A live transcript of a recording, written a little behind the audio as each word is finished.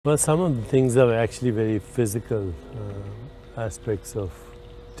Well, some of the things are actually very physical aspects of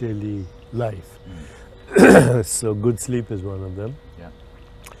daily life. So good sleep is one of them. Yeah.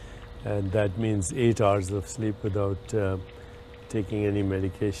 And that means 8 hours of sleep without taking any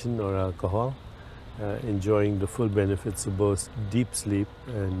medication or alcohol, enjoying the full benefits of both deep sleep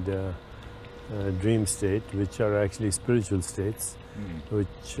and dream state, which are actually spiritual states,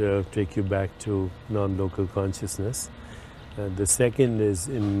 which take you back to non-local consciousness. The second is,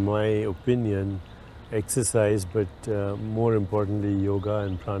 in my opinion, exercise, but more importantly, yoga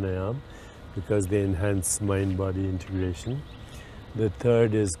and pranayama, because they enhance mind-body integration. The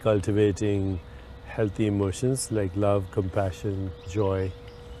third is cultivating healthy emotions like love, compassion, joy,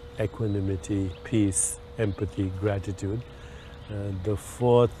 equanimity, peace, empathy, gratitude. The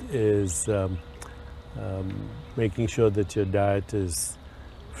fourth is making sure that your diet is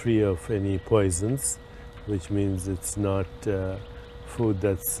free of any poisons, which means it's not food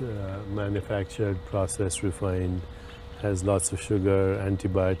that's manufactured, processed, refined, has lots of sugar,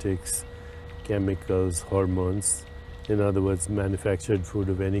 antibiotics, chemicals, hormones. In other words, manufactured food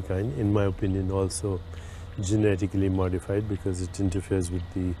of any kind, in my opinion, also genetically modified, because it interferes with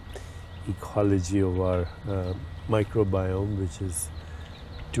the ecology of our microbiome, which is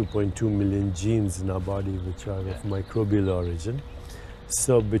 2.2 million genes in our body which are of microbial origin.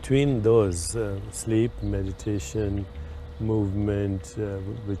 So between those, sleep, meditation, movement,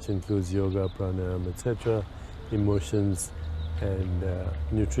 which includes yoga, pranayama, etc., emotions and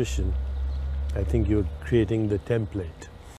nutrition, I think you're creating the template.